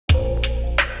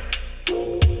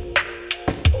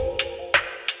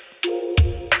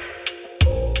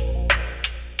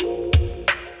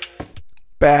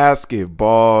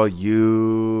Basketball,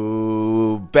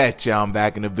 you betcha. I'm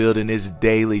back in the building. It's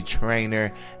Daily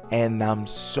Trainer, and I'm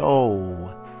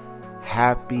so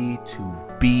happy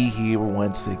to be here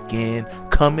once again,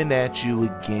 coming at you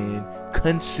again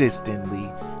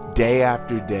consistently, day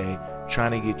after day,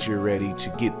 trying to get you ready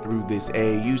to get through this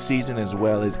AAU season, as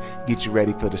well as get you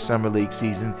ready for the summer league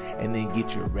season, and then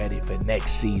get you ready for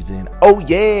next season. Oh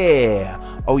yeah,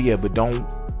 but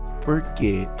don't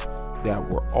forget that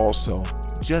we're also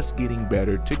just getting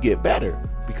better to get better,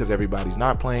 because everybody's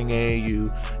not playing AAU.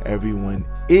 Everyone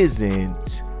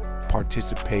isn't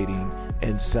participating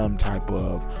in some type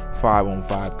of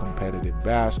 5-on-5 competitive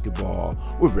basketball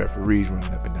with referees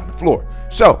running up and down the floor.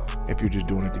 So if you're just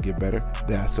doing it to get better,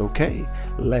 that's okay.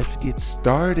 Let's get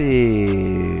started.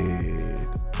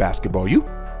 Basketball, you.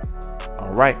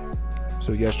 All right.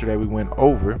 So yesterday we went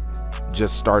over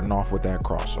just starting off with that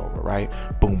crossover, right?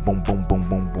 Boom, boom, boom, boom,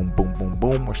 boom, boom, boom, boom,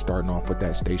 boom. We're starting off with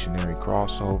that stationary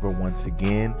crossover. Once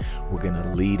again, we're going to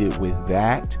lead it with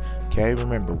that. Okay,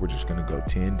 remember, we're just going to go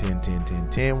 10, 10, 10, 10,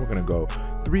 10. We're going to go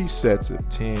 3 sets of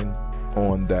 10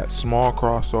 on that small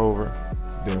crossover.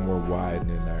 Then we're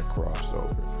widening that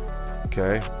crossover.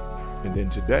 Okay, and then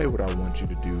today what I want you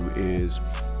to do is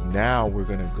now we're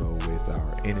going to go with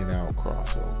our in and out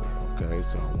crossover. Okay,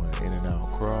 so I want in and out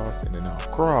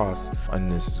cross, and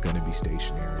this is going to be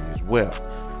stationary as well.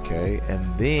 Okay, and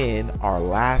then our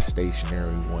last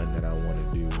stationary one that I want to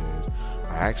do is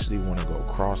I actually want to go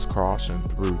cross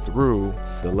and through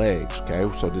the legs. Okay,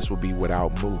 so this will be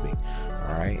without moving.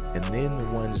 All right, and then the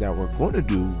ones that we're going to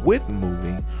do with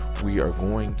moving, we are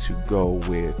going to go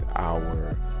with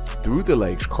our through the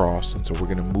legs cross, and so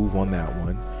we're going to move on that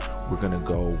one. We're going to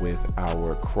go with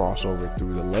our crossover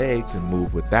through the legs and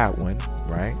move with that one,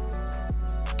 right?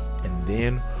 And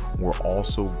then we're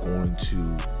also going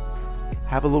to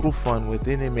have a little fun with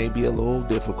it. It may be a little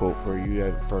difficult for you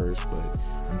at first, but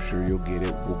I'm sure you'll get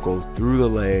it. We'll go through the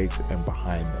legs and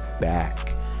behind the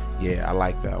back. Yeah, I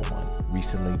like that one.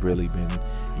 Recently really been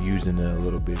using it a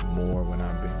little bit more when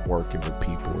I've been working with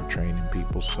people or training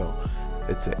people. So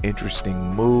it's an interesting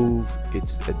move.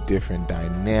 It's a different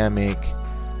dynamic,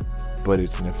 but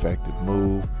it's an effective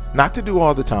move. Not to do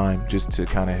all the time, just to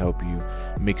kind of help you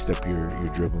mix up your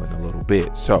dribbling a little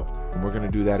bit. So we're going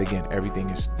to do that again. Everything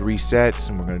is 3 sets,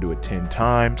 and we're going to do it 10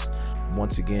 times.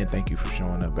 Once again, thank you for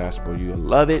showing up, basketball. You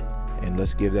love it, and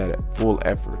let's give that a full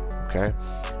effort, okay?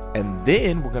 And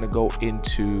then we're going to go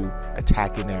into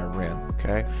attacking that rim,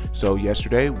 okay? So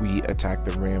yesterday we attacked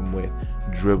the rim with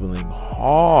dribbling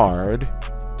hard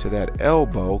to that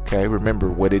elbow, okay? Remember,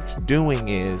 what it's doing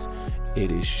is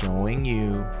it is showing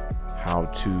you how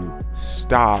to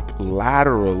stop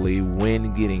laterally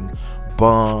when getting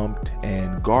bumped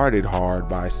and guarded hard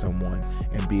by someone,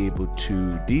 and be able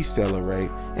to decelerate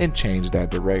and change that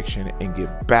direction and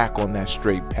get back on that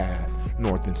straight path,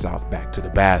 north and south, back to the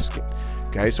basket.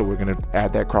 Okay, so we're going to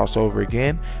add that crossover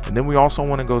again, and then we also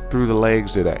want to go through the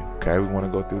legs today. Okay, we want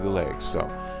to go through the legs.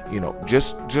 So,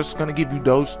 just going to give you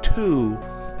those 2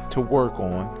 to work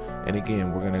on. And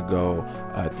again, we're going to go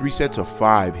 3 sets of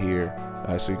 5 here.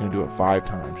 So you're going to do it 5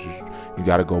 times. You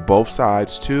got to go both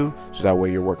sides too, so that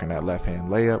way you're working that left hand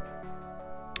layup,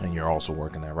 and you're also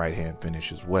working that right hand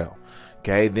finish as well.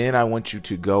 Okay, then I want you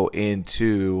to go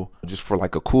into, just for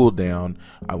like a cool down,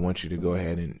 I want you to go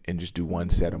ahead and just do 1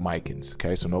 set of Micans.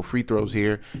 Okay, so no free throws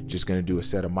here, just going to do a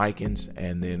set of Micans,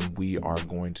 and then we are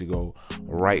going to go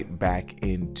right back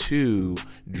into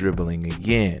dribbling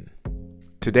again.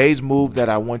 Today's move that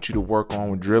I want you to work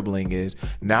on with dribbling is,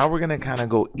 now we're going to kind of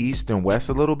go east and west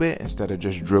a little bit instead of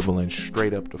just dribbling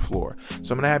straight up the floor.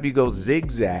 So I'm going to have you go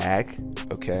zigzag,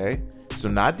 okay? So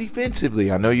not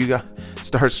defensively. I know you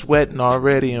start sweating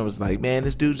already and was like, man,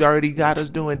 this dude's already got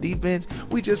us doing defense.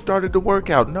 We just started the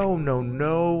workout.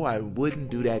 No, I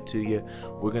wouldn't do that to you.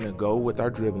 We're going to go with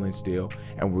our dribbling still,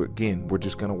 and we're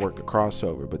just going to work the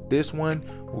crossover. But this one,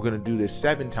 we're going to do this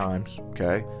 7 times,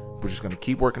 okay? We're just going to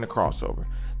keep working the crossover.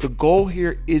 The goal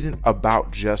here isn't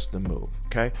about just the move,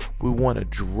 okay? We want to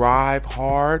drive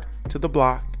hard to the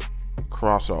block,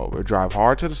 crossover. Drive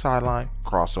hard to the sideline,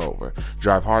 crossover.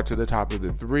 Drive hard to the top of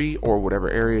the 3 or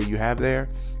whatever area you have there,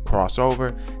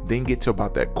 crossover. Then get to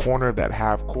about that corner, that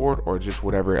half court, or just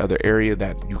whatever other area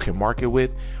that you can mark it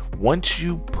with. Once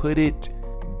you put it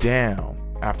down,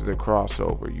 after the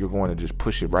crossover, you're going to just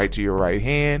push it right to your right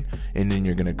hand, and then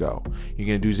you're going to go. You're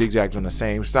going to do zigzags on the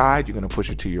same side. You're going to push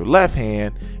it to your left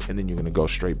hand, and then you're going to go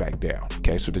straight back down,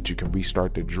 okay, so that you can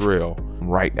restart the drill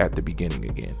right at the beginning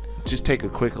again. Just take a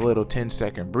quick little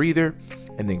 10-second breather,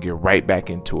 and then get right back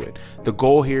into it. The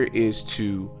goal here is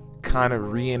to kind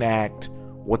of reenact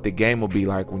what the game will be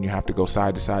like when you have to go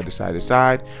side to side to side to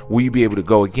side. Will you be able to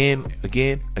go again?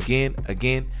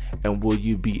 And will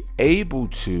you be able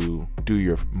to do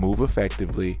your move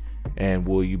effectively? And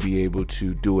will you be able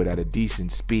to do it at a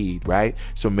decent speed, right?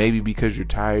 So maybe because you're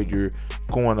tired, you're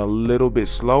going a little bit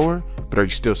slower, but are you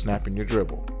still snapping your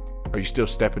dribble? Are you still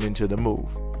stepping into the move?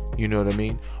 You know what I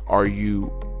mean? Are you,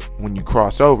 when you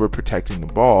cross over, protecting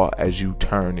the ball as you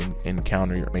turn and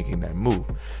counter, you're making that move?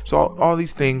 So all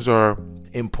these things are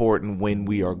important when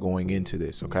we are going into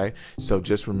this, okay? So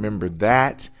just remember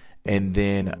that, and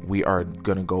then we are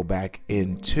going to go back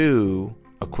into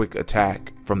a quick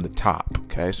attack from the top,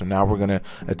 okay? So now we're going to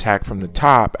attack from the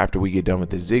top after we get done with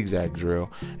the zigzag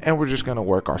drill, and we're just going to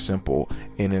work our simple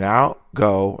in and out,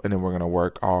 go, and then we're going to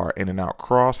work our in and out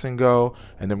cross and go,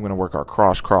 and then we're going to work our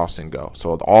cross and go.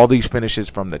 So all these finishes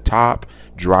from the top,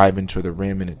 driving to the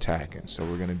rim and attacking. So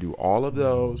we're going to do all of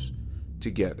those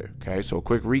together, okay? So a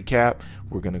quick recap,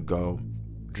 we're going to go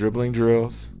dribbling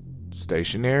drills,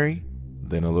 stationary,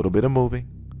 then a little bit of moving,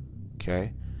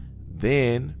 okay?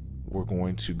 Then we're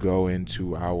going to go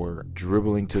into our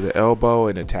dribbling to the elbow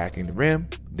and attacking the rim.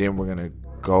 Then we're going to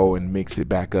go and mix it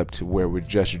back up to where we're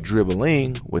just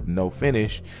dribbling with no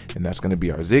finish, and that's going to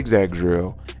be our zigzag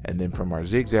drill. And then from our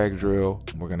zigzag drill,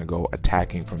 we're going to go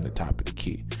attacking from the top of the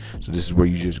key. So this is where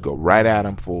you just go right at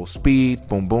them full speed,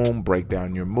 boom, boom, break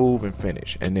down your move and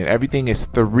finish. And then everything is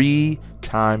 3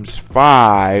 times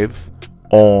 5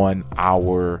 on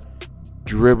our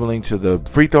dribbling to the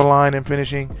free throw line and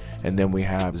finishing. And then we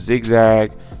have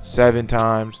zigzag 7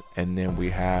 times, and then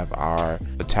we have our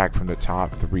attack from the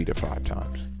top 3 to 5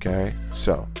 times. Okay,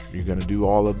 so you're gonna do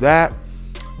all of that.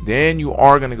 Then you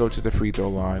are gonna go to the free throw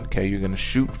line. Okay, you're gonna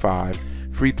shoot 5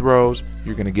 free throws.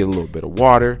 You're gonna get a little bit of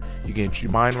water. You get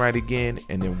your mind right again,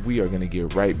 and then we are gonna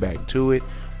get right back to it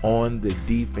on the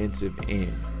defensive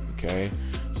end. Okay,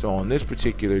 so on this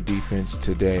particular defense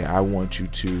today, I want you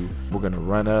to, we're gonna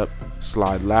run up,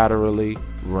 slide laterally,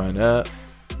 run up,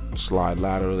 slide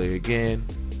laterally again.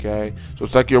 Okay, so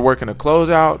it's like you're working a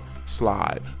closeout,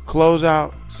 slide,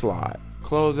 closeout, slide,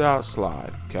 closeout,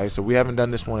 slide. Okay, so we haven't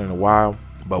done this one in a while,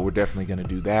 but we're definitely going to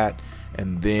do that.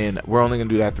 And then we're only going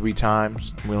to do that 3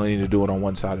 times. We only need to do it on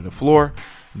one side of the floor.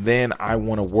 Then I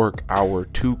want to work our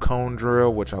 2-cone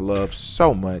drill, which I love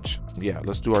so much. Yeah,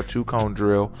 let's do our 2-cone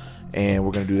drill, and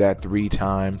we're going to do that 3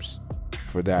 times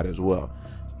for that as well.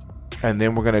 And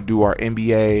then we're going to do our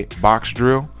NBA box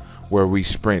drill, where we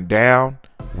sprint down,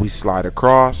 we slide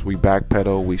across, we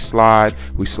backpedal, we slide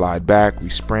back, we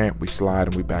sprint, we slide,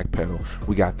 and we backpedal.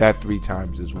 We got that 3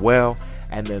 times as well.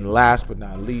 And then last but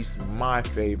not least, my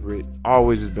favorite,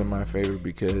 always has been my favorite,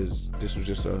 because this was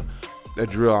just a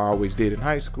drill I always did in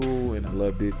high school, and I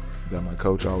loved it, that my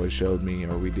coach always showed me,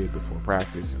 or we did before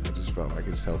practice, and I just felt like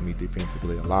it's helped me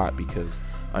defensively a lot, because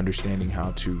understanding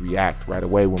how to react right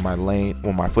away when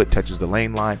my foot touches the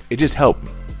lane line, it just helped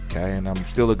me. Okay, and I'm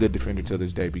still a good defender to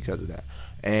this day because of that.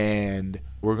 And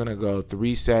we're going to go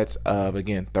 3 sets of,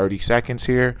 again, 30 seconds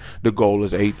here. The goal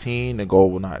is 18. The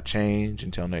goal will not change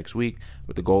until next week,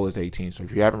 but the goal is 18. So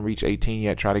if you haven't reached 18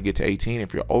 yet, try to get to 18.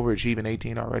 If you're overachieving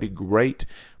 18 already, great.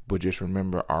 But just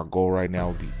remember, our goal right now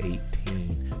will be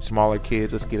 18. Smaller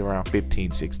kids, let's get around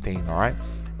 15, 16, all right?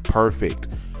 Perfect.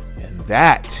 And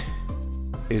that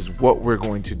is what we're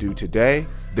going to do today.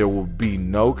 There will be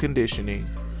no conditioning.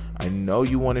 I know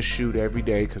you want to shoot every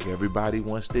day because everybody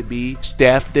wants to be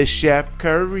Steph the Chef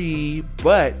Curry,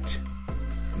 but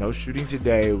no shooting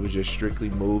today. It was just strictly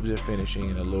moves and finishing,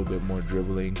 and a little bit more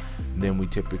dribbling than we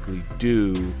typically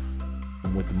do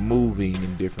with moving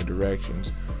in different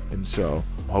directions. And so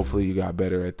hopefully you got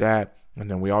better at that. And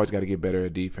then we always got to get better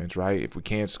at defense, right? If we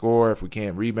can't score, if we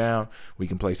can't rebound, we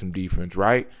can play some defense,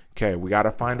 right? Okay, we got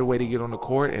to find a way to get on the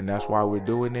court, and that's why we're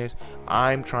doing this.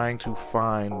 I'm trying to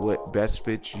find what best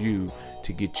fits you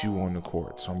to get you on the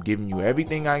court. So I'm giving you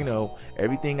everything I know,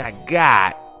 everything I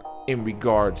got in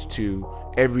regards to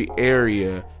every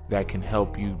area that can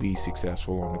help you be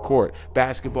successful on the court.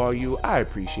 Basketball U, I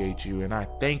appreciate you, and I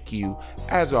thank you,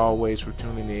 as always, for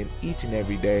tuning in each and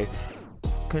every day,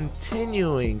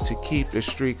 continuing to keep the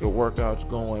streak of workouts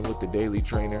going with the Daily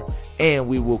Trainer, and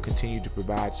we will continue to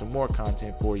provide some more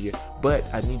content for you. But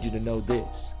I need you to know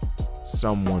this: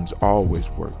 someone's always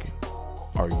working.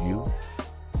 Are you?